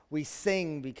We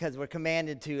sing because we're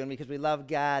commanded to and because we love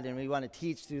God and we want to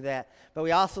teach through that. But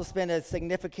we also spend a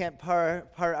significant part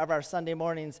of our Sunday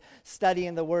mornings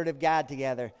studying the Word of God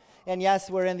together. And yes,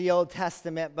 we're in the Old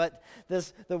Testament, but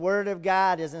the Word of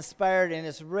God is inspired and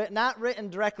it's not written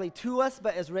directly to us,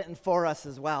 but is written for us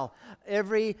as well.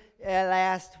 Every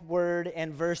last word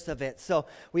and verse of it. So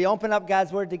we open up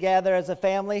God's Word together as a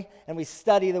family and we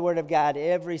study the Word of God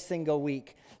every single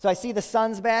week. So I see the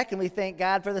sun's back, and we thank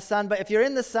God for the sun. But if you're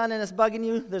in the sun and it's bugging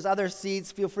you, there's other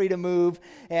seats. Feel free to move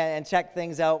and check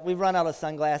things out. We've run out of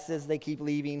sunglasses. They keep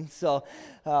leaving. So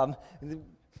it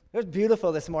was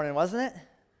beautiful this morning, wasn't it?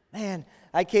 Man,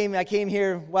 I came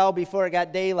here well before it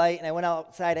got daylight, and I went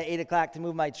outside at 8 o'clock to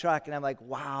move my truck, and I'm like,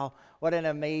 wow, what an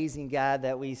amazing God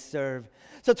that we serve.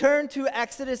 So turn to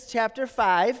Exodus chapter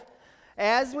 5.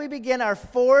 As we begin our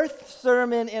fourth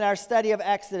sermon in our study of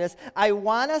Exodus, I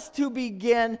want us to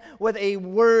begin with a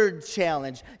word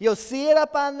challenge. You'll see it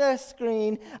up on the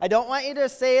screen. I don't want you to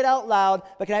say it out loud,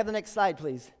 but can I have the next slide,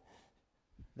 please?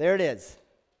 There it is.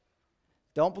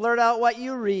 Don't blurt out what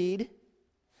you read.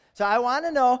 So I want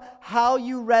to know how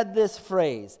you read this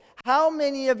phrase. How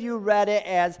many of you read it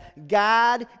as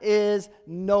God is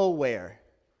nowhere?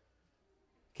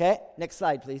 Okay, next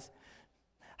slide, please.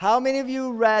 How many of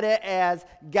you read it as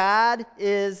God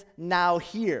is now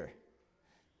here?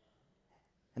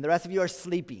 And the rest of you are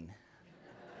sleeping.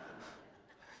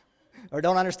 Or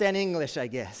don't understand English, I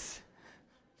guess.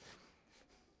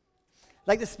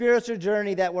 Like the spiritual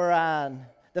journey that we're on,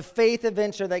 the faith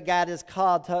adventure that God has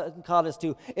called us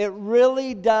to, it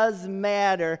really does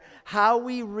matter how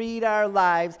we read our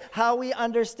lives, how we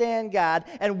understand God,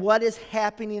 and what is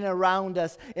happening around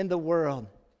us in the world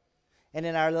and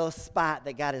in our little spot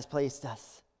that God has placed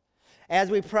us.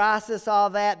 As we process all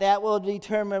that, that will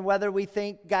determine whether we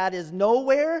think God is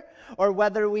nowhere or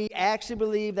whether we actually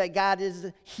believe that God is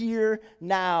here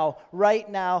now, right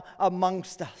now,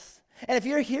 amongst us. And if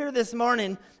you're here this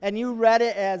morning and you read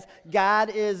it as God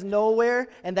is nowhere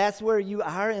and that's where you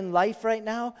are in life right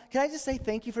now, can I just say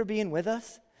thank you for being with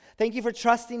us? Thank you for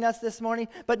trusting us this morning.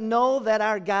 But know that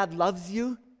our God loves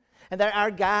you and that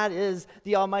our God is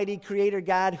the Almighty Creator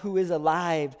God who is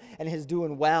alive and is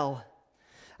doing well.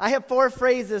 I have 4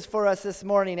 phrases for us this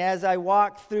morning as I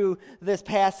walk through this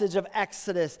passage of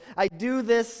Exodus. I do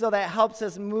this so that helps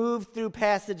us move through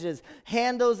passages,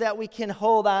 handles that we can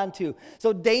hold on to.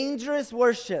 So dangerous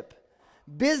worship,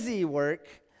 busy work,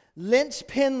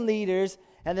 linchpin leaders,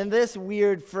 and then this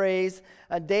weird phrase,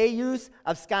 Deus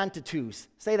absconditus.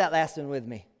 Say that last one with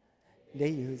me.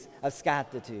 Deus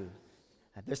absconditus.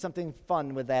 There's something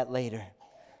fun with that later.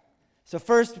 So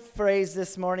first phrase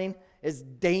this morning is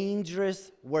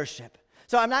dangerous worship.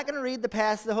 So I'm not going to read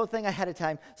the whole thing ahead of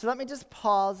time. So let me just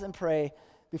pause and pray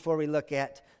before we look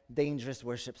at dangerous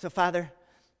worship. So Father,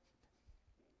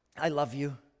 I love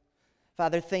you.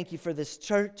 Father, thank you for this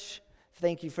church.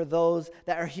 Thank you for those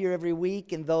that are here every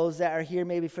week and those that are here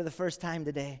maybe for the first time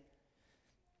today.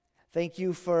 Thank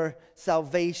you for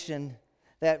salvation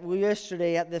that we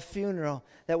yesterday at the funeral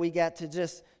that we got to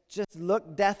just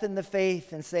look death in the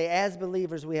face and say, as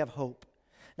believers, we have hope.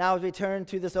 Now, as we turn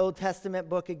to this Old Testament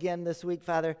book again this week,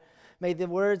 Father, may the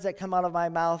words that come out of my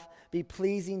mouth be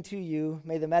pleasing to you.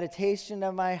 May the meditation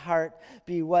of my heart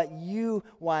be what you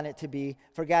want it to be.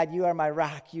 For God, you are my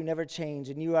rock. You never change.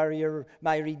 And you are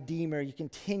my Redeemer. You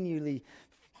continually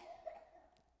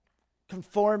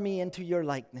conform me into your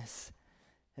likeness.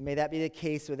 And may that be the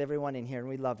case with everyone in here. And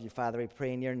we love you, Father. We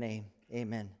pray in your name.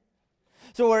 Amen.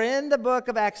 So we're in the book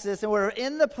of Exodus, and we're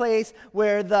in the place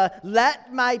where the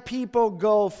let my people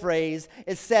go phrase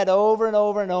is said over and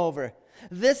over and over.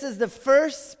 This is the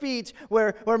first speech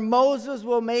where Moses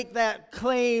will make that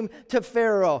claim to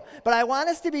Pharaoh. But I want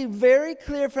us to be very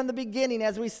clear from the beginning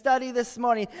as we study this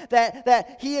morning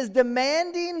that he is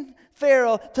demanding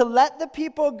Pharaoh to let the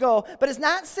people go. But it's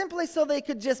not simply so they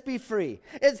could just be free.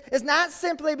 It's not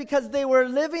simply because they were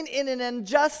living in an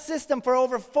unjust system for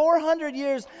over 400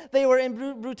 years. They were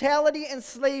in brutality and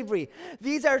slavery.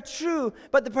 These are true,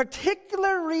 but the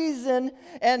particular reason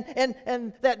and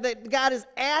that God is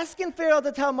asking Pharaoh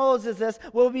to tell Moses this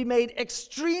will be made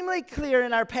extremely clear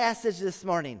in our passage this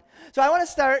morning. So I want to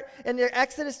start in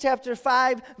Exodus chapter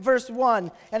 5, verse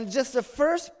 1, and just the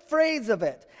first phrase of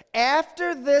it.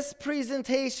 After this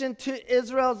presentation to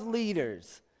Israel's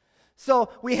leaders. So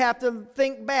we have to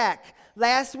think back.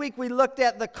 Last week we looked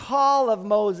at the call of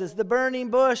Moses, the burning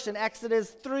bush in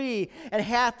Exodus 3 and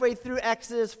halfway through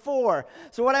Exodus 4.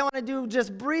 So what I want to do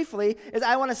just briefly is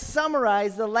I want to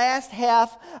summarize the last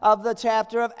half of the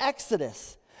chapter of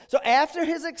Exodus. So after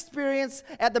his experience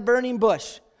at the burning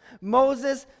bush,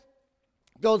 Moses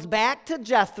goes back to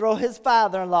Jethro, his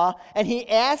father-in-law, and he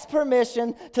asks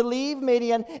permission to leave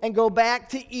Midian and go back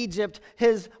to Egypt,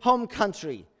 his home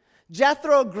country.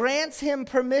 Jethro grants him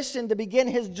permission to begin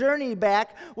his journey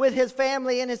back with his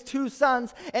family and his 2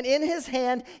 sons, and in his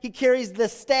hand he carries the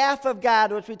staff of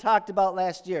God, which we talked about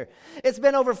last year. It's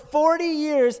been over 40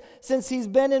 years since he's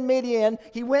been in Midian.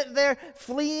 He went there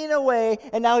fleeing away,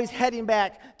 and now he's heading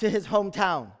back to his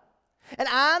hometown. And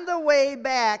on the way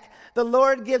back, the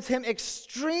Lord gives him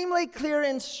extremely clear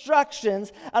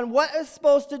instructions on what he's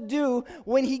supposed to do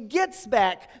when he gets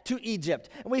back to Egypt.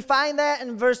 And we find that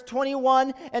in verse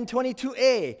 21 and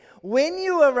 22a. When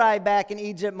you arrive back in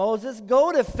Egypt, Moses,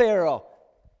 go to Pharaoh.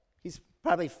 He's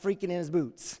probably freaking in his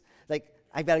boots. Like,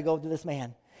 I've got to go to this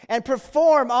man. And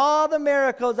perform all the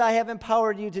miracles I have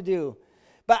empowered you to do.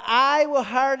 But I will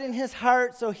harden his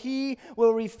heart so he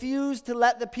will refuse to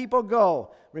let the people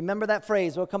go. Remember that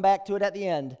phrase. We'll come back to it at the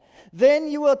end.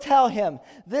 Then you will tell him,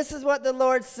 this is what the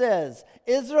Lord says.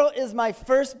 Israel is my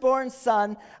firstborn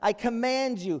son. I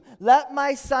command you, let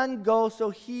my son go so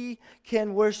he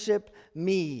can worship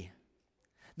me.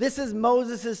 This is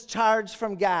Moses' charge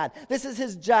from God. This is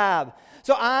his job.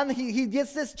 So he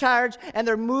gets this charge, and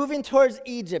they're moving towards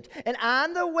Egypt. And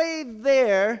on the way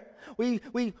there, we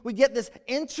get this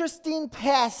interesting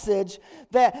passage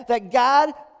that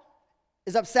God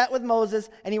is upset with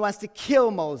Moses, and he wants to kill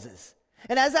Moses.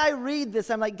 And as I read this,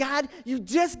 I'm like, God, you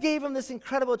just gave him this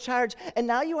incredible charge, and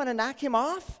now you want to knock him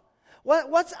off?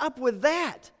 What's up with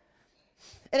that?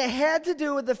 And it had to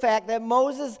do with the fact that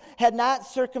Moses had not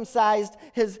circumcised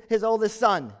his oldest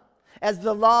son, as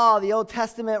the law, the Old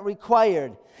Testament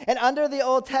required. And under the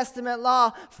Old Testament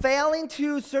law, failing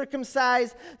to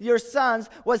circumcise your sons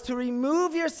was to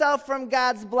remove yourself from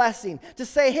God's blessing, to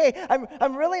say, hey,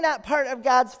 I'm really not part of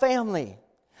God's family.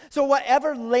 So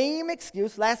whatever lame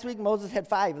excuse, last week Moses had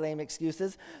 5 lame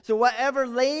excuses, so whatever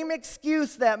lame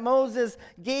excuse that Moses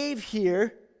gave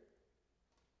here,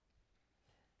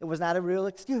 it was not a real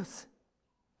excuse.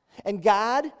 And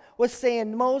God was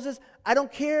saying, Moses, I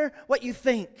don't care what you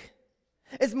think.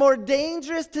 It's more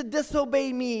dangerous to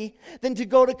disobey me than to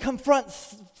go to confront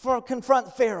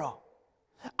Pharaoh.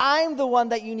 I'm the one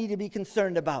that you need to be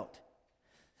concerned about.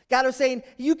 God was saying,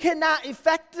 you cannot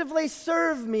effectively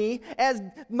serve me as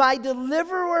my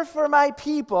deliverer for my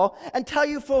people until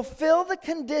you fulfill the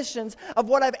conditions of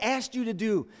what I've asked you to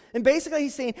do. And basically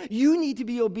he's saying, you need to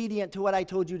be obedient to what I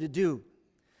told you to do.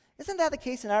 Isn't that the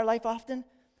case in our life often?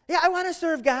 Yeah, I want to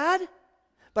serve God,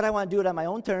 but I want to do it on my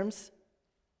own terms.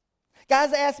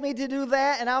 God's asked me to do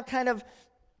that, and I'll kind of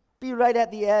be right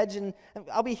at the edge, and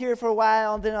I'll be here for a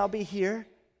while, and then I'll be here.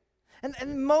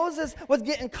 And Moses was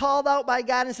getting called out by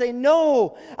God and saying,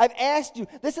 no, I've asked you.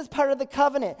 This is part of the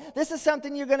covenant. This is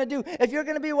something you're going to do. If you're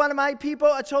going to be one of my people,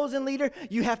 a chosen leader,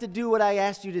 you have to do what I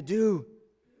asked you to do.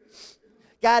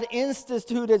 God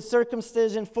instituted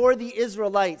circumcision for the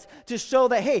Israelites to show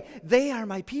that, hey, they are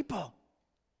my people.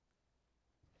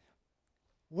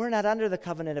 We're not under the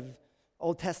covenant of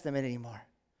Old Testament anymore.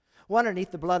 We're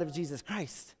underneath the blood of Jesus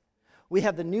Christ. We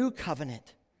have the new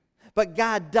covenant. But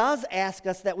God does ask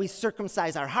us that we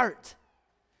circumcise our heart,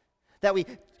 that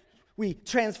we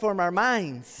transform our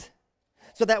minds,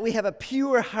 so that we have a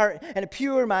pure heart and a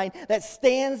pure mind that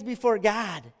stands before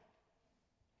God.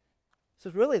 So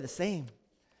it's really the same.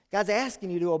 God's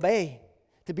asking you to obey,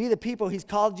 to be the people he's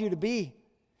called you to be.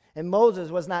 And Moses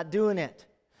was not doing it.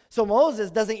 So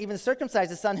Moses doesn't even circumcise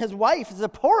his son. His wife,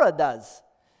 Zipporah, does.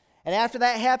 And after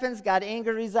that happens, God's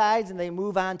anger resides, and they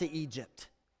move on to Egypt.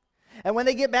 And when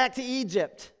they get back to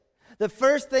Egypt, the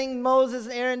first thing Moses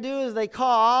and Aaron do is they call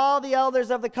all the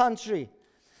elders of the country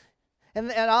and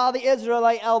all the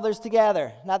Israelite elders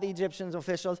together, not the Egyptians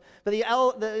officials, but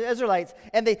the Israelites.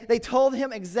 And they told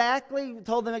them exactly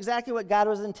what God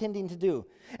was intending to do.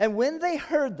 And when they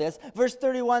heard this, verse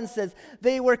 31 says,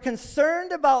 they were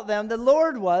concerned about them, the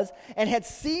Lord was, and had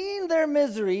seen their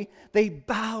misery, they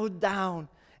bowed down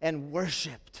and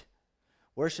worshiped.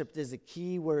 Worshiped is a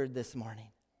key word this morning.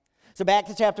 So back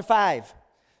to chapter 5.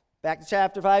 Back to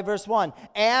chapter 5, verse 1.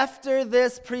 After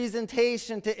this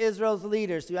presentation to Israel's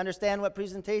leaders, do you understand what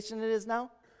presentation it is now?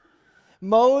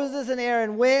 Moses and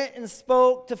Aaron went and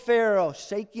spoke to Pharaoh,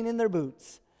 shaking in their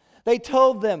boots. They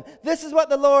told them, this is what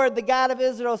the Lord, the God of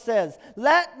Israel, says.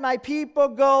 Let my people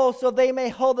go so they may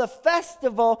hold a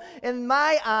festival in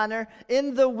my honor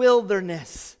in the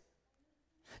wilderness.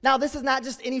 Now, this is not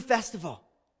just any festival.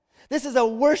 This is a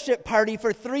worship party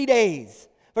for 3 days.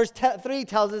 Verse 3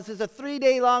 tells us it's a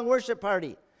 3-day-long worship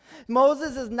party.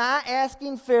 Moses is not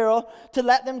asking Pharaoh to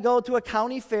let them go to a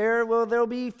county fair where there'll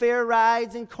be fair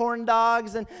rides and corn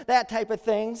dogs and that type of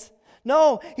things.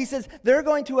 No, he says they're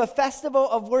going to a festival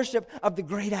of worship of the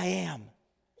great I am.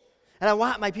 And I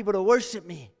want my people to worship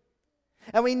me.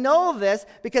 And we know this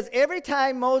because every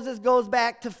time Moses goes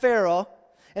back to Pharaoh,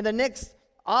 in the next,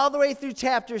 all the way through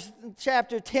chapter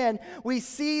 10, we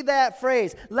see that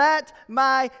phrase, let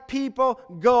my people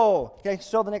go. Okay,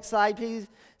 show the next slide, please.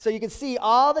 So you can see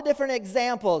all the different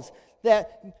examples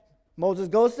that Moses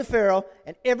goes to Pharaoh,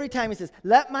 and every time he says,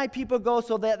 let my people go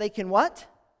so that they can what?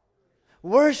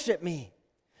 Worship me.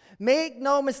 Make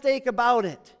no mistake about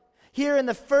it. Here in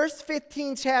the first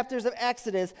 15 chapters of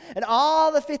Exodus, and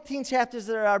all the 15 chapters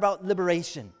that are about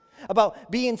liberation,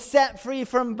 about being set free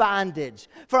from bondage,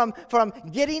 from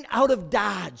getting out of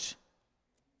Dodge.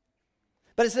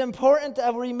 But it's important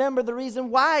to remember the reason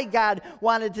why God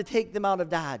wanted to take them out of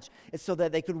Dodge. It's so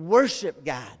that they could worship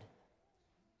God.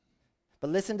 But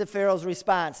listen to Pharaoh's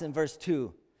response in verse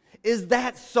 2. Is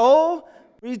that so?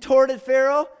 Retorted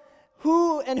Pharaoh.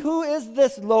 Who is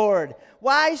this Lord?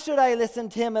 Why should I listen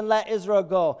to him and let Israel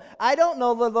go? I don't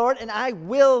know the Lord, and I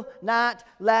will not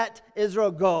let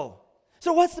Israel go.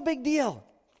 So what's the big deal?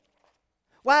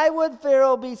 Why would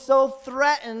Pharaoh be so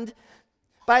threatened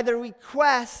by the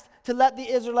request to let the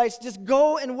Israelites just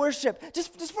go and worship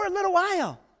just for a little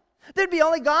while? They'd be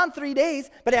only gone 3 days,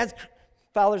 but as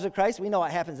followers of Christ, we know what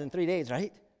happens in 3 days,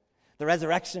 right? The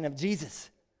resurrection of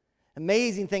Jesus.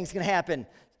 Amazing things can happen.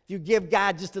 If you give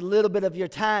God just a little bit of your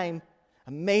time,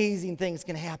 amazing things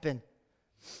can happen.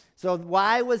 So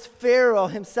why was Pharaoh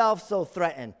himself so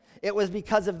threatened? It was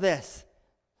because of this.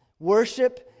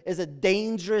 Worship is a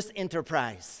dangerous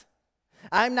enterprise.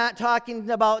 I'm not talking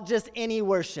about just any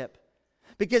worship.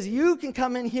 Because you can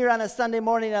come in here on a Sunday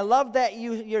morning, and I love that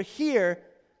you're here.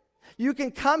 You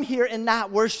can come here and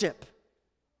not worship.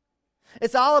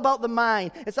 It's all about the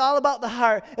mind. It's all about the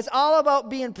heart. It's all about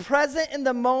being present in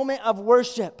the moment of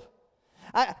worship.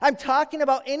 I'm talking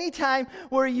about any time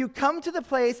where you come to the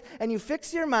place and you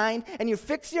fix your mind and you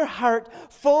fix your heart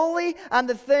fully on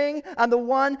the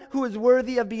one who is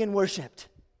worthy of being worshiped.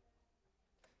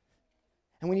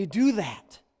 And when you do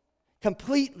that,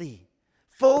 completely,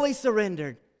 fully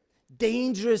surrendered,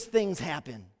 dangerous things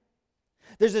happen.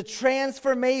 There's a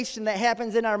transformation that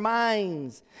happens in our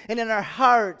minds and in our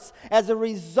hearts as a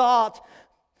result.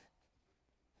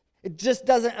 It just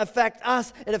doesn't affect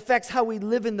us. It affects how we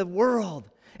live in the world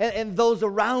and those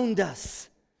around us.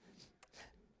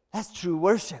 That's true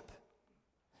worship.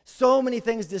 So many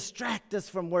things distract us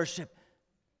from worship.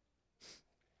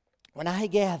 When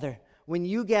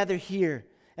you gather here,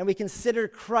 and we consider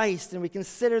Christ, and we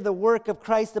consider the work of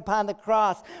Christ upon the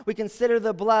cross, we consider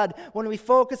the blood, when we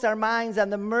focus our minds on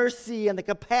the mercy and the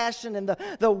compassion and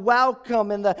the welcome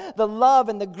and the love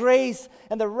and the grace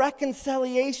and the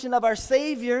reconciliation of our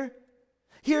Savior,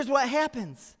 here's what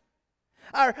happens.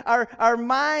 Our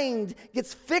mind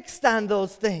gets fixed on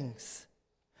those things.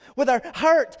 With our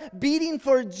heart beating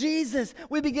for Jesus,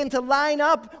 we begin to line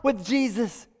up with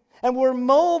Jesus, and we're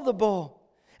moldable.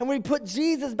 And we put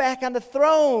Jesus back on the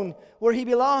throne where he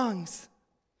belongs.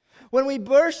 When we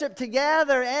worship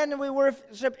together and we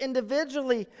worship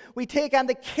individually, we take on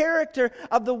the character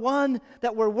of the one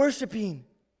that we're worshiping.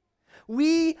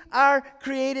 We are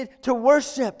created to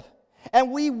worship,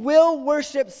 and we will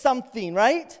worship something,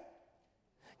 right?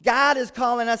 God is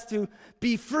calling us to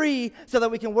be free so that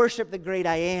we can worship the great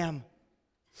I am.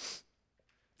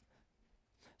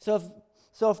 So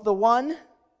if the one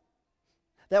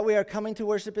that we are coming to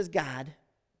worship is God,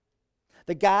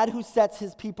 the God who sets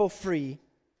his people free,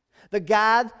 the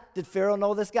God, did Pharaoh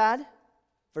know this God?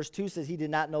 Verse 2 says he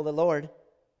did not know the Lord.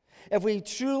 If we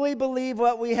truly believe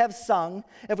what we have sung,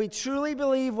 if we truly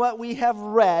believe what we have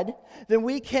read, then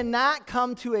we cannot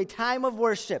come to a time of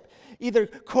worship, either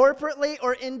corporately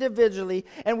or individually,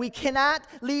 and we cannot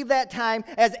leave that time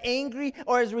as angry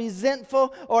or as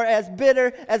resentful or as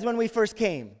bitter as when we first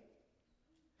came.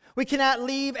 We cannot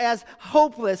leave as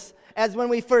hopeless as when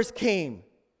we first came.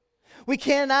 We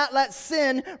cannot let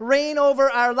sin reign over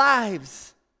our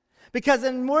lives. Because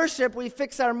in worship, we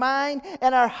fix our mind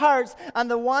and our hearts on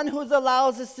the one who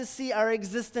allows us to see our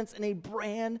existence in a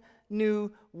brand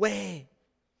new way.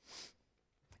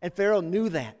 And Pharaoh knew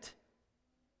that,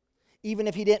 even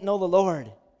if he didn't know the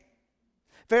Lord.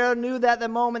 Pharaoh knew that the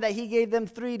moment that he gave them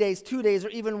 3 days, 2 days, or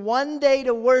even 1 day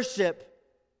to worship,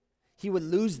 he would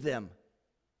lose them.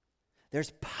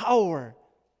 There's power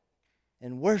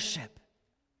in worship.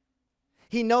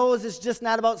 He knows it's just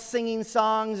not about singing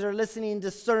songs or listening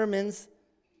to sermons.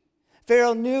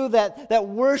 Pharaoh knew that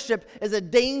worship is a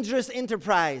dangerous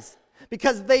enterprise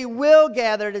because they will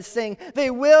gather to sing.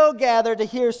 They will gather to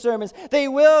hear sermons. They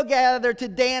will gather to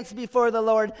dance before the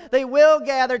Lord. They will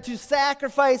gather to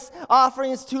sacrifice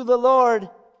offerings to the Lord.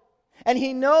 And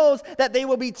he knows that they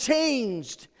will be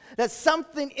changed, that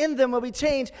something in them will be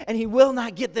changed, and he will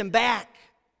not get them back.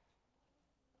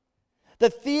 The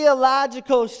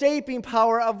theological shaping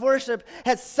power of worship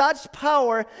has such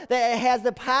power that it has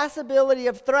the possibility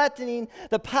of threatening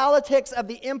the politics of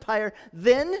the empire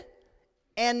then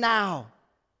and now.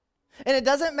 And it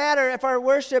doesn't matter if our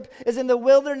worship is in the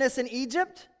wilderness in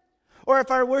Egypt, or if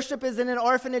our worship is in an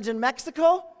orphanage in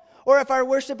Mexico, or if our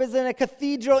worship is in a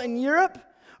cathedral in Europe,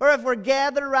 or if we're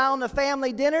gathered around a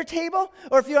family dinner table,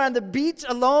 or if you're on the beach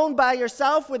alone by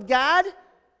yourself with God.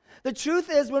 The truth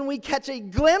is, when we catch a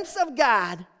glimpse of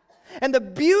God and the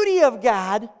beauty of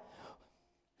God,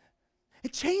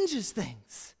 it changes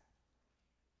things.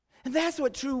 And that's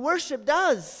what true worship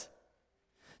does.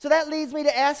 So that leads me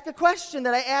to ask a question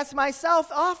that I ask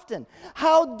myself often.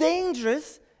 How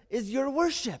dangerous is your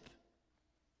worship?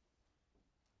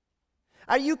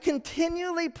 Are you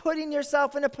continually putting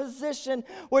yourself in a position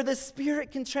where the Spirit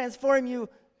can transform you?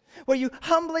 Where you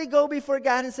humbly go before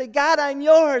God and say, God, I'm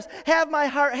yours. Have my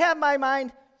heart, have my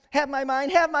mind, have my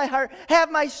mind, have my heart, have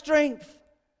my strength.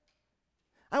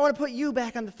 I want to put you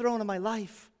back on the throne of my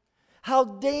life. How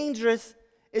dangerous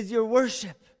is your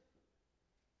worship?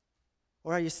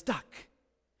 Or are you stuck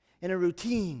in a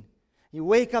routine? You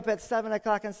wake up at 7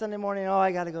 o'clock on Sunday morning, oh,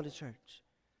 I got to go to church.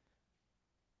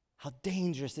 How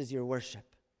dangerous is your worship?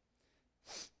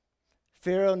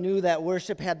 Pharaoh knew that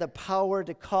worship had the power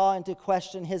to call into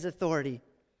question his authority.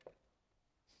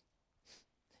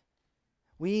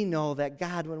 We know that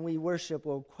God, when we worship,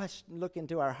 will look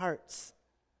into our hearts.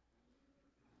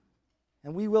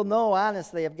 And we will know,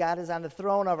 honestly, if God is on the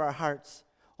throne of our hearts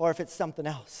or if it's something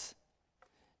else.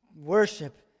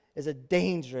 Worship is a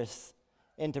dangerous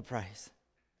enterprise.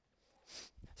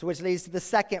 So which leads to the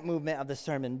second movement of the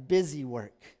sermon, busy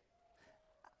work.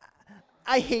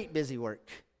 I hate busy work.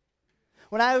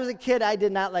 When I was a kid, I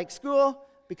did not like school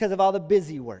because of all the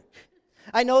busy work.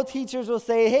 I know teachers will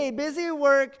say, hey, busy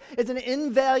work is an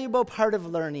invaluable part of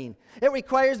learning. It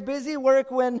requires busy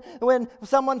work when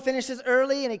someone finishes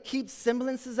early and it keeps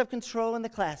semblances of control in the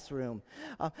classroom.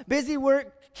 Busy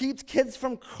work keeps kids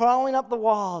from crawling up the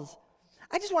walls.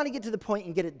 I just want to get to the point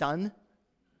and get it done.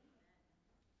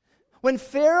 When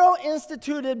Pharaoh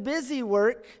instituted busy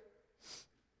work,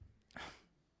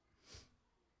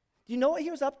 do you know what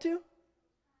he was up to?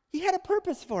 He had a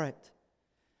purpose for it.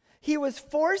 He was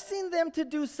forcing them to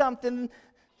do something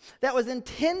that was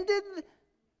intended.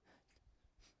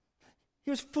 He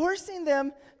was forcing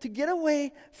them to get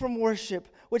away from worship,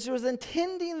 which was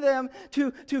intending them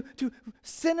to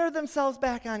center themselves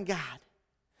back on God.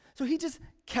 So he just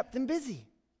kept them busy.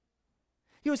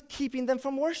 He was keeping them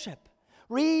from worship.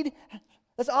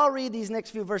 Let's all read these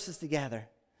next few verses together.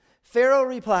 Pharaoh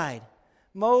replied,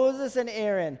 Moses and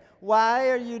Aaron, why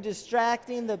are you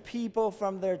distracting the people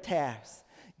from their tasks?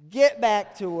 Get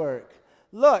back to work.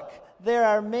 Look, there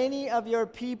are many of your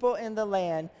people in the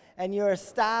land, and you are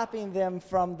stopping them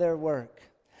from their work.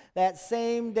 That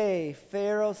same day,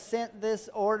 Pharaoh sent this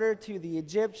order to the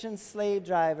Egyptian slave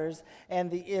drivers and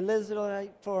the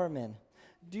Israelite foremen.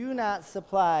 Do not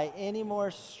supply any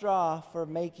more straw for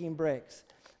making bricks.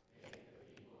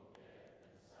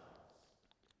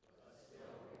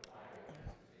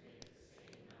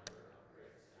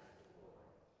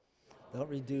 Don't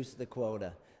reduce the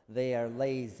quota. They are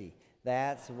lazy.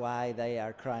 That's why they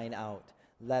are crying out.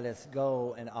 Let us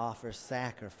go and offer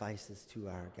sacrifices to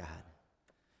our God.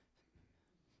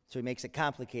 So he makes it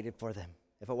complicated for them,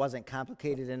 if it wasn't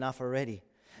complicated enough already.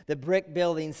 The brick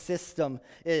building system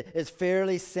is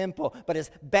fairly simple, but it's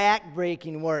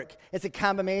back-breaking work. It's a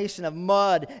combination of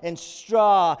mud and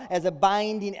straw as a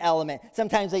binding element.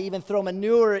 Sometimes they even throw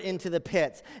manure into the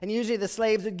pits. And usually the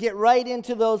slaves would get right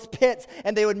into those pits,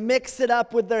 and they would mix it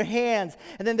up with their hands.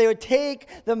 And then they would take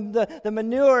the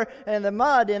manure and the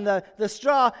mud and the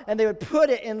straw, and they would put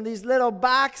it in these little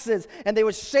boxes, and they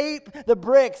would shape the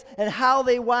bricks and how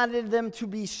they wanted them to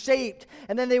be shaped.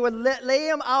 And then they would lay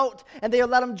them out, and they would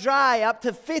let them dry. Up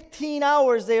to 15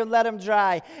 hours they would let them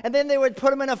dry. And then they would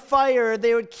put them in a fire.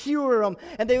 They would cure them.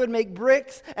 And they would make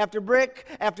bricks after brick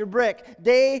after brick,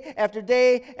 day after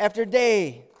day after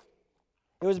day.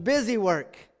 It was busy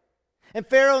work. And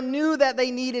Pharaoh knew that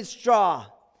they needed straw.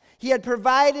 He had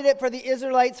provided it for the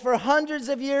Israelites for hundreds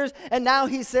of years. And now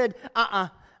he said,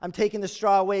 I'm taking the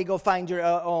straw away. Go find your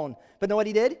own. But know what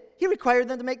he did? He required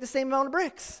them to make the same amount of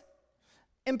bricks.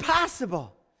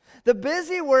 Impossible. The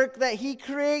busy work that he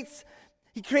creates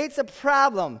a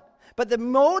problem. But the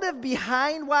motive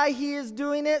behind why he is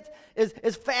doing it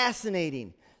is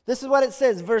fascinating. This is what it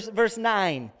says, verse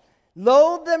 9.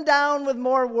 Load them down with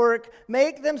more work,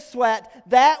 make them sweat.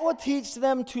 That will teach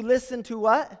them to listen to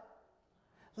what?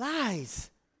 Lies.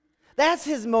 That's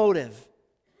his motive.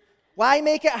 Why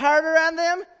make it harder on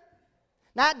them?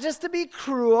 Not just to be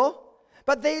cruel,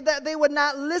 but they would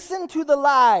not listen to the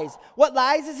lies. What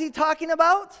lies is he talking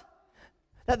about?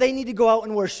 That they need to go out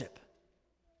and worship.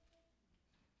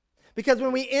 Because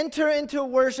when we enter into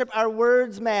worship, our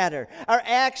words matter. Our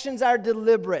actions are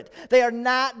deliberate. They are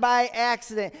not by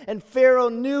accident. And Pharaoh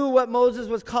knew what Moses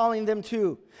was calling them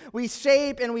to. We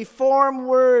shape and we form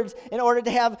words in order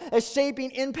to have a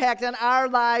shaping impact on our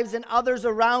lives and others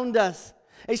around us.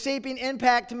 A shaping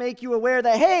impact to make you aware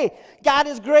that, hey, God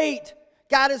is great.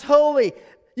 God is holy.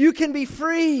 You can be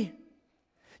free.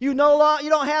 You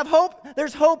don't have hope.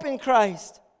 There's hope in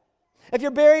Christ. If you're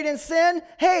buried in sin,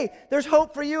 hey, there's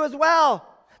hope for you as well.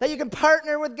 That you can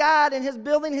partner with God in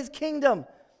building His kingdom.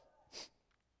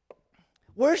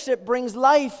 Worship brings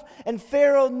life, and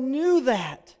Pharaoh knew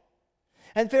that.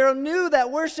 And Pharaoh knew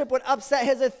that worship would upset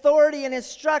his authority and his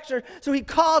structure, so he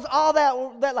calls all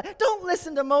that. Don't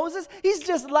listen to Moses. He's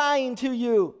just lying to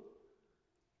you.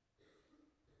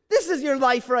 This is your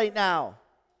life right now.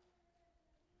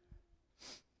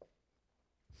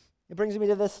 It brings me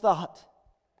to this thought.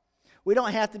 We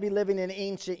don't have to be living in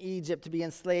ancient Egypt to be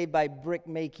enslaved by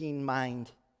brick-making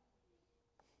mind.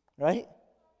 Right?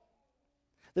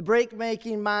 The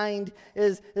brick-making mind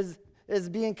is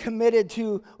being committed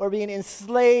to or being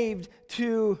enslaved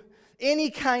to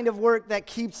any kind of work that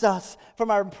keeps us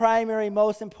from our primary,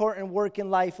 most important work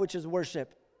in life, which is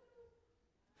worship.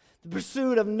 The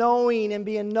pursuit of knowing and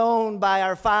being known by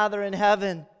our Father in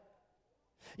heaven.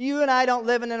 You and I don't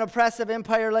live in an oppressive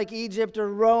empire like Egypt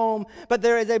or Rome, but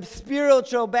there is a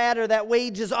spiritual battle that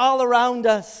wages all around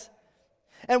us.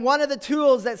 And one of the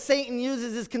tools that Satan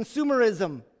uses is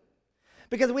consumerism.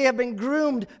 Because we have been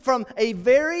groomed from a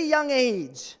very young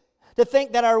age to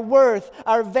think that our worth,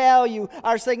 our value,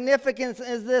 our significance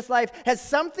in this life has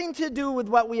something to do with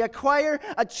what we acquire,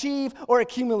 achieve, or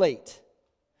accumulate.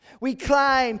 We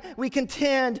climb, we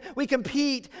contend, we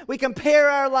compete, we compare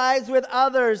our lives with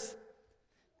others.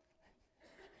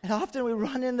 And often we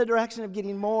run in the direction of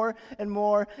getting more and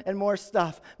more and more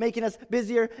stuff, making us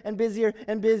busier and busier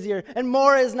and busier. And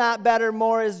more is not better,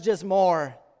 more is just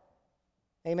more.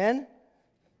 Amen?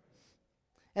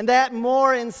 And that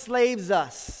more enslaves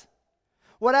us.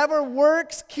 Whatever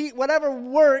work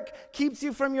keeps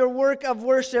you from your work of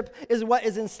worship is what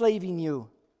is enslaving you.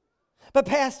 But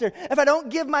Pastor, if I don't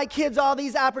give my kids all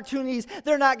these opportunities,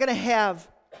 they're not going to have.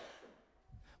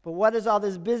 But what is all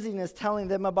this busyness telling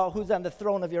them about who's on the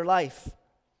throne of your life?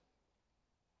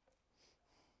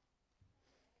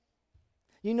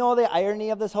 You know the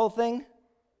irony of this whole thing?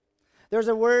 There's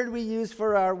a word we use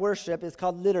for our worship. It's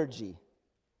called liturgy.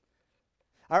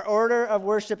 Our order of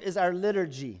worship is our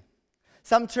liturgy.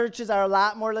 Some churches are a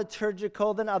lot more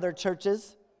liturgical than other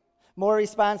churches, more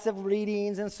responsive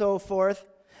readings and so forth.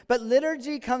 But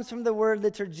liturgy comes from the word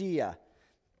liturgia.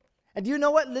 And do you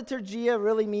know what liturgia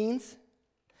really means?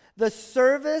 The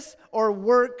service or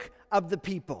work of the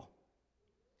people.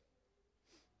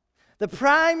 The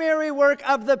primary work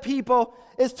of the people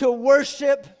is to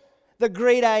worship the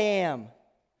great I am.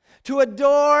 To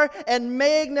adore and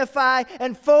magnify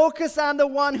and focus on the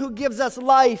one who gives us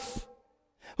life,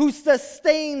 who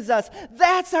sustains us.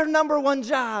 That's our number one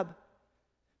job.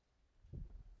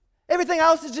 Everything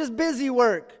else is just busy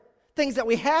work. Things that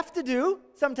we have to do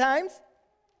sometimes.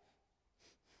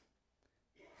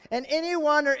 And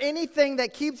anyone or anything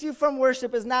that keeps you from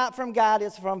worship is not from God,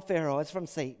 it's from Pharaoh, it's from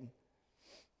Satan.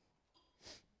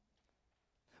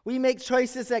 We make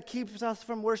choices that keep us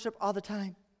from worship all the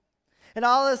time. And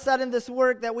all of a sudden, this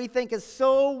work that we think is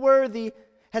so worthy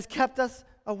has kept us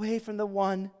away from the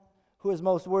one who is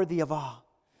most worthy of all.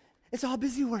 It's all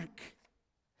busy work.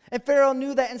 And Pharaoh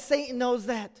knew that, and Satan knows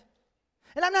that.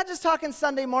 And I'm not just talking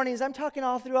Sunday mornings, I'm talking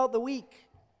all throughout the week.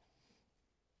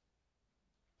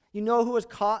 You know who was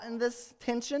caught in this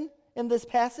tension in this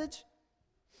passage?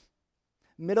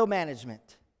 Middle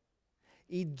management.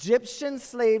 Egyptian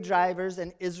slave drivers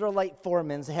and Israelite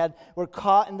foremen were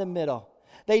caught in the middle.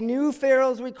 They knew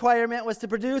Pharaoh's requirement was to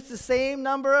produce the same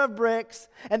number of bricks,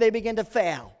 and they began to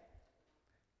fail.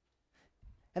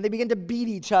 And they begin to beat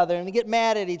each other and they get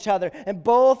mad at each other. And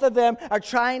both of them are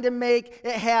trying to make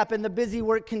it happen, the busy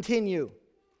work continue.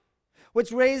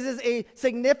 Which raises a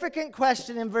significant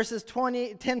question in verses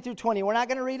 10 through 20. We're not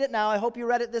going to read it now. I hope you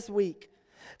read it this week.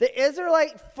 The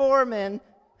Israelite foremen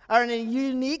are in a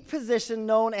unique position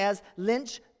known as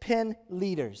linchpin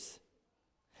leaders.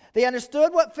 They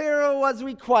understood what Pharaoh was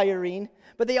requiring,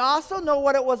 but they also know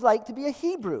what it was like to be a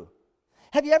Hebrew.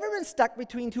 Have you ever been stuck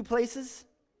between two places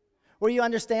where you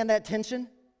understand that tension?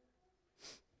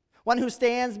 One who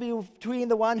stands between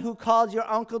the one who calls your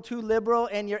uncle too liberal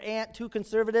and your aunt too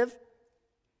conservative?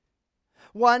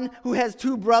 One who has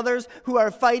two brothers who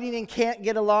are fighting and can't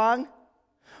get along?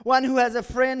 One who has a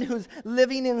friend who's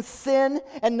living in sin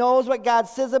and knows what God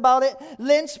says about it?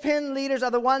 Linchpin leaders are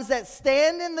the ones that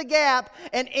stand in the gap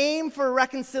and aim for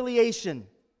reconciliation.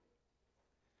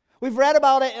 We've read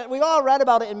about it, we all read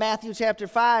about it in Matthew chapter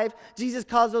 5. Jesus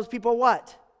calls those people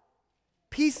what?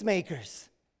 Peacemakers.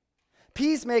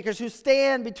 Peacemakers who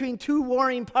stand between two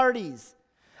warring parties.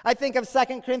 I think of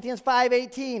 2 Corinthians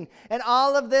 5:18. And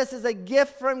all of this is a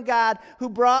gift from God who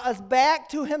brought us back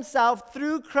to himself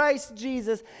through Christ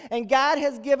Jesus. And God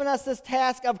has given us this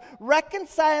task of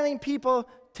reconciling people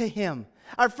to him.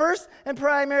 Our first and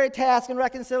primary task in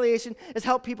reconciliation is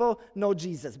help people know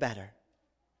Jesus better.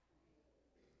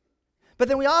 But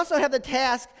then we also have the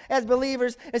task as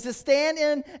believers is to stand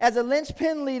in as a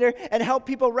linchpin leader and help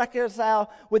people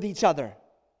reconcile with each other.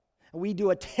 And we do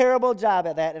a terrible job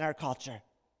at that in our culture.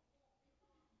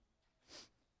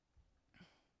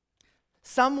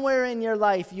 Somewhere in your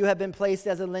life, you have been placed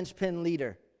as a linchpin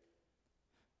leader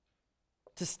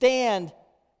to stand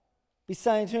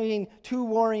between two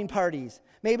warring parties.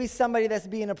 Maybe somebody that's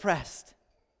being oppressed.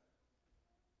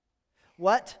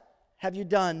 What have you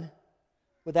done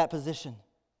with that position?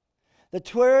 The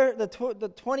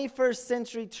 21st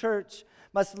century church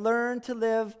must learn to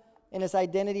live in its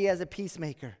identity as a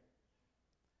peacemaker.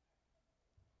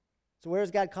 So where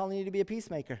is God calling you to be a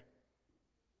peacemaker?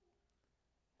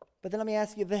 But then let me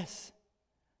ask you this.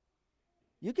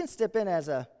 You can step in as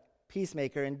a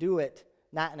peacemaker and do it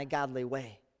not in a godly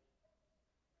way.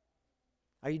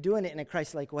 Are you doing it in a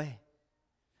Christ-like way?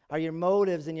 Are your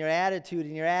motives and your attitude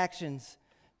and your actions,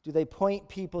 do they point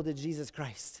people to Jesus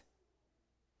Christ?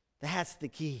 That's the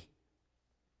key.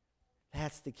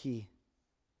 That's the key.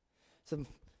 So,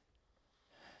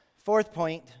 fourth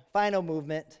point, final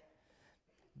movement,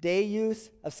 Deus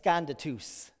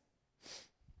absconditus.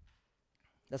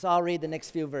 Let's all read the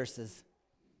next few verses.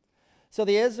 So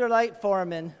the Israelite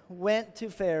foreman went to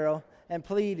Pharaoh and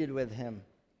pleaded with him.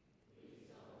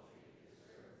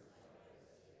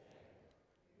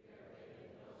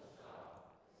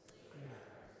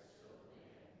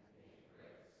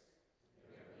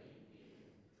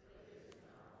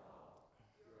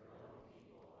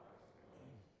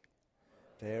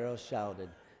 Pharaoh shouted,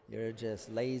 "You're just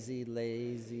lazy,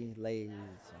 lazy, lazy.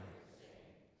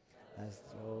 Let's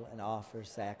go and offer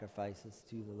sacrifices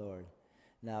to the Lord.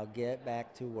 Now get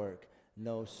back to work.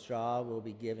 No straw will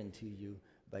be given to you,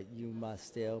 but you must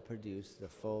still produce the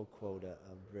full quota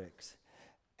of bricks."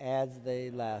 As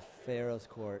they left Pharaoh's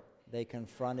court, they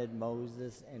confronted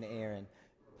Moses and Aaron,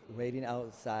 waiting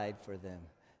outside for them.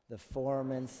 The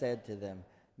foreman said to them,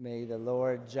 "May the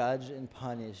Lord judge and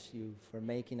punish you for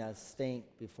making us stink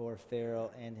before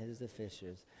Pharaoh and his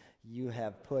officials. You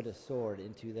have put a sword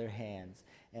into their hands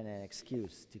and an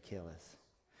excuse to kill us."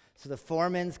 So the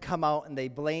foremans come out and they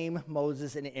blame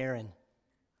Moses and Aaron.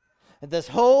 And this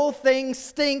whole thing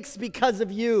stinks because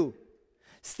of you.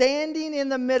 Standing in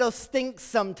the middle stinks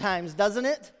sometimes, doesn't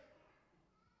it?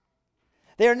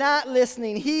 They're not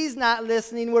listening. He's not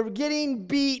listening. We're getting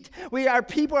beat. Our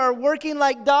people are working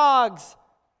like dogs.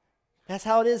 That's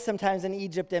how it is sometimes in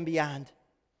Egypt and beyond.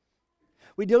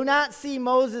 We do not see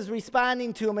Moses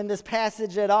responding to him in this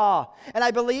passage at all. And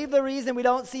I believe the reason we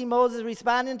don't see Moses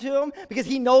responding to him, because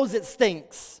he knows it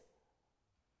stinks.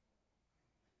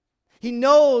 He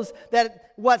knows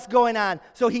that what's going on.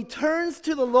 So he turns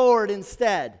to the Lord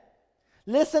instead.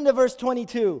 Listen to verse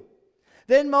 22.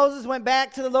 Then Moses went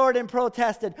back to the Lord and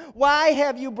protested, "Why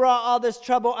have you brought all this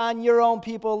trouble on your own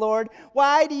people, Lord?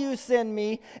 Why do you send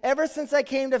me? Ever since I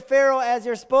came to Pharaoh as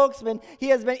your spokesman, he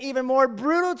has been even more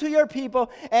brutal to your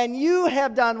people, and you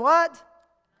have done what?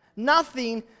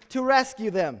 Nothing to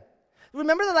rescue them."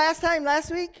 Remember the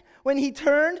last week, when he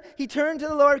turned to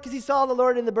the Lord because he saw the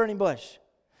Lord in the burning bush.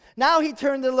 Now he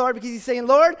turned to the Lord because he's saying,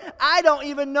 "Lord, I don't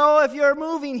even know if you're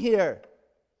moving here.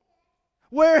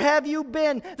 Where have you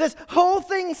been? This whole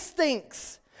thing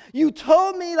stinks. You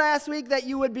told me last week that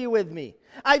you would be with me.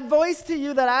 I voiced to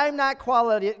you that I'm not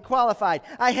qualified.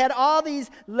 I had all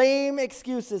these lame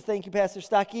excuses." Thank you, Pastor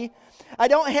Stuckey. "I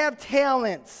don't have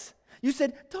talents." You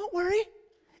said, "Don't worry.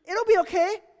 It'll be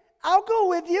okay. I'll go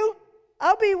with you.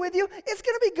 I'll be with you. It's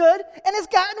going to be good." And it's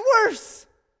gotten worse.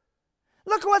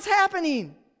 Look what's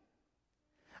happening.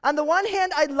 On the one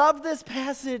hand, I love this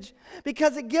passage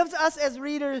because it gives us as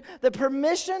readers the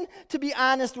permission to be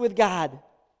honest with God.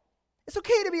 It's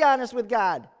okay to be honest with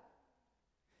God.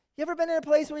 You ever been in a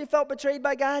place where you felt betrayed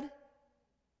by God?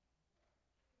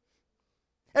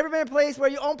 Ever been in a place where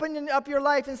you open up your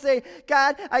life and say,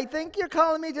 God, I think you're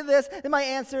calling me to this, and my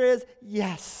answer is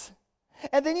yes.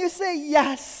 And then you say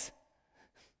yes.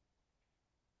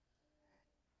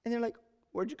 And you're like,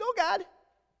 where'd you go, God?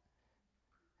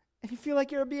 And you feel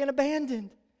like you're being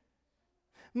abandoned.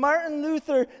 Martin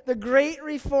Luther, the great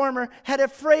reformer, had a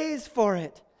phrase for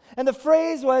it. And the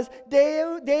phrase was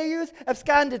Deus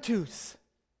absconditus,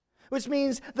 which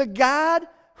means the God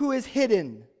who is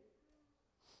hidden.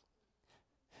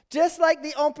 Just like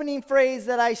the opening phrase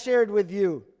that I shared with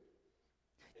you.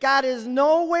 God is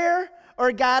nowhere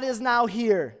or God is now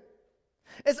here.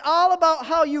 It's all about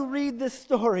how you read this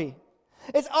story.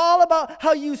 It's all about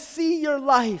how you see your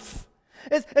life.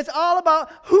 It's all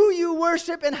about who you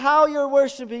worship and how you're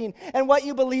worshiping and what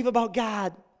you believe about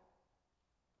God.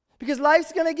 Because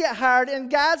life's going to get hard and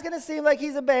God's going to seem like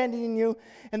he's abandoning you,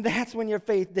 and that's when your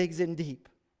faith digs in deep.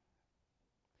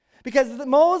 Because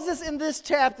Moses in this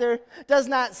chapter does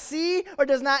not see or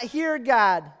does not hear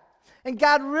God. And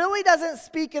God really doesn't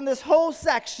speak in this whole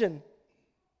section.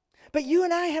 But you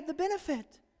and I have the benefit.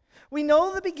 We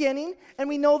know the beginning and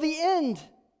we know the end.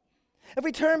 If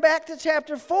we turn back to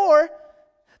chapter 4,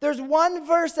 there's one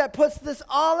verse that puts this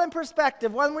all in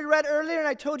perspective. One we read earlier and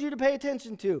I told you to pay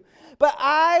attention to. But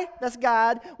I, that's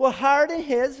God, will harden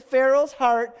Pharaoh's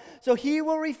heart, so he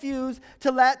will refuse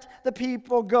to let the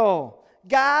people go.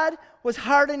 God was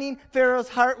hardening Pharaoh's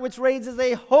heart, which raises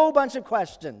a whole bunch of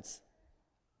questions.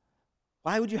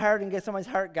 Why would you harden someone's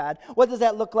heart, God? What does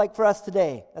that look like for us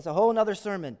today? That's a whole other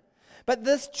sermon. But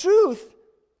this truth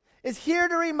is here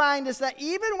to remind us that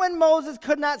even when Moses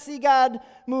could not see God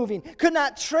moving, could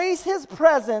not trace his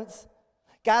presence,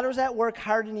 God was at work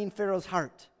hardening Pharaoh's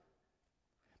heart.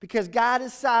 Because God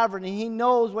is sovereign and he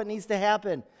knows what needs to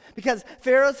happen. Because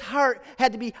Pharaoh's heart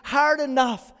had to be hard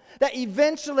enough that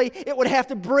eventually it would have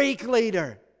to break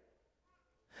later.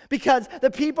 Because the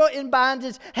people in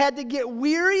bondage had to get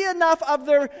weary enough of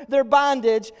their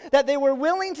bondage that they were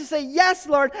willing to say, yes,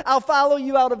 Lord, I'll follow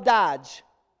you out of Dodge.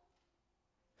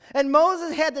 And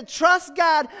Moses had to trust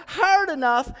God hard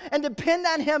enough and depend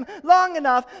on him long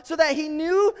enough so that he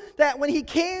knew that when he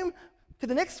came, to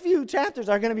the next few chapters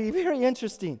are going to be very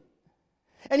interesting.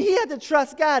 And he had to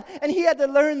trust God, and he had to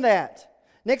learn that.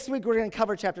 Next week, we're going to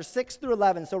cover chapter 6 through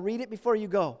 11, so read it before you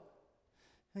go.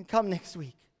 And come next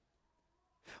week.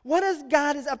 What if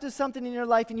God is up to something in your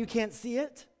life and you can't see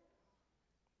it?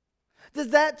 Does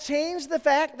that change the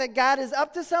fact that God is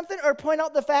up to something or point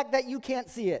out the fact that you can't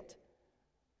see it?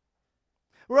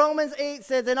 Romans 8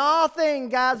 says, in all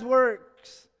things God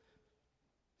works.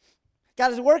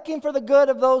 God is working for the good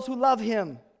of those who love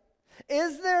him.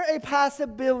 Is there a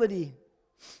possibility?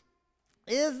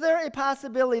 Is there a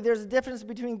possibility there's a difference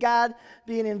between God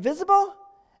being invisible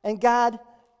and God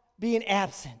being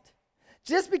absent?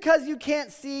 Just because you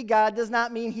can't see God does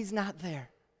not mean he's not there.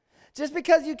 Just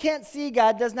because you can't see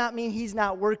God does not mean he's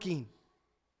not working.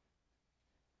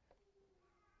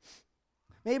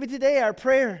 Maybe today our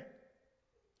prayer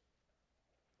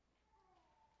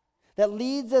that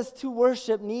leads us to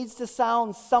worship needs to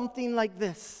sound something like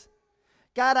this.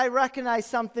 God, I recognize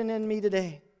something in me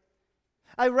today.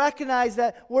 I recognize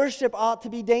that worship ought to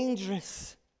be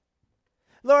dangerous.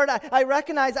 Lord, I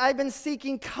recognize I've been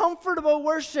seeking comfortable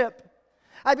worship.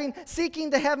 I've been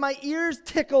seeking to have my ears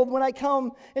tickled when I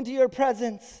come into your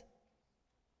presence.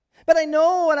 But I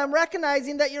know and I'm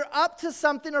recognizing that you're up to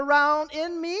something around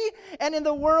in me and in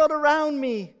the world around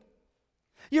me.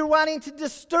 You're wanting to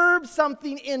disturb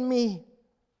something in me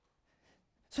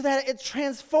so that it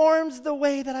transforms the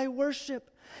way that I worship.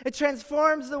 It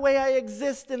transforms the way I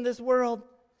exist in this world.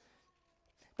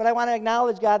 But I want to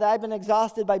acknowledge, God, that I've been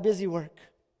exhausted by busy work.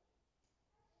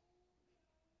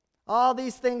 All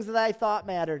these things that I thought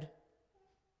mattered,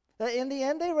 that in the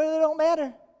end, they really don't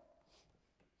matter.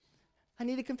 I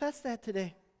need to confess that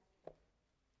today.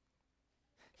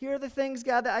 Here are the things,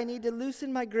 God, that I need to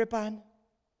loosen my grip on,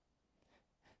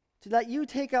 to let you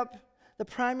take up the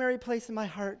primary place in my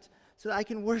heart so that I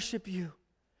can worship you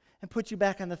and put you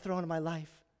back on the throne of my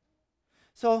life.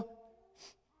 So,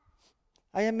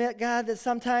 I admit, God, that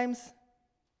sometimes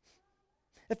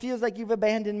it feels like you've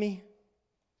abandoned me.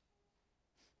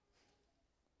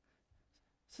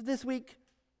 So this week,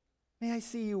 may I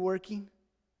see you working.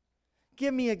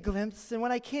 Give me a glimpse. And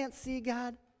when I can't see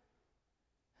God,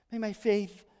 may my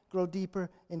faith grow deeper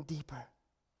and deeper.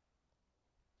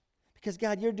 Because,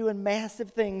 God, you're doing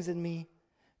massive things in me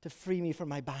to free me from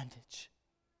my bondage.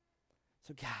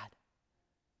 So, God,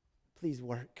 please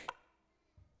work.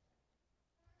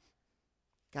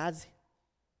 God's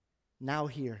now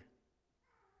here.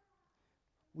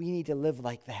 We need to live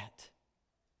like that.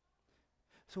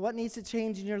 So what needs to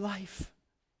change in your life?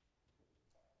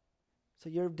 So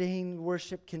your ordained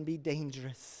worship can be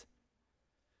dangerous.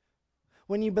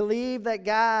 When you believe that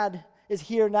God is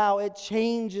here now, it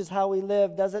changes how we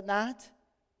live, does it not?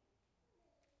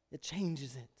 It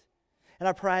changes it. And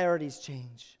our priorities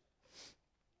change.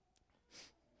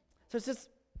 So it's just,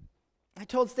 I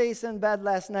told Stacy in bed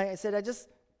last night, I said,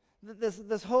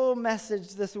 this whole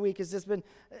message this week has just been,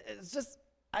 it's just,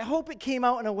 I hope it came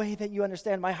out in a way that you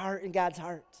understand my heart and God's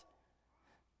heart.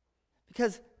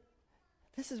 Because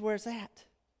this is where it's at.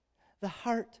 The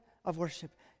heart of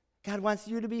worship. God wants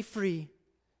you to be free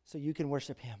so you can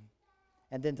worship Him.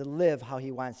 And then to live how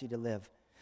He wants you to live.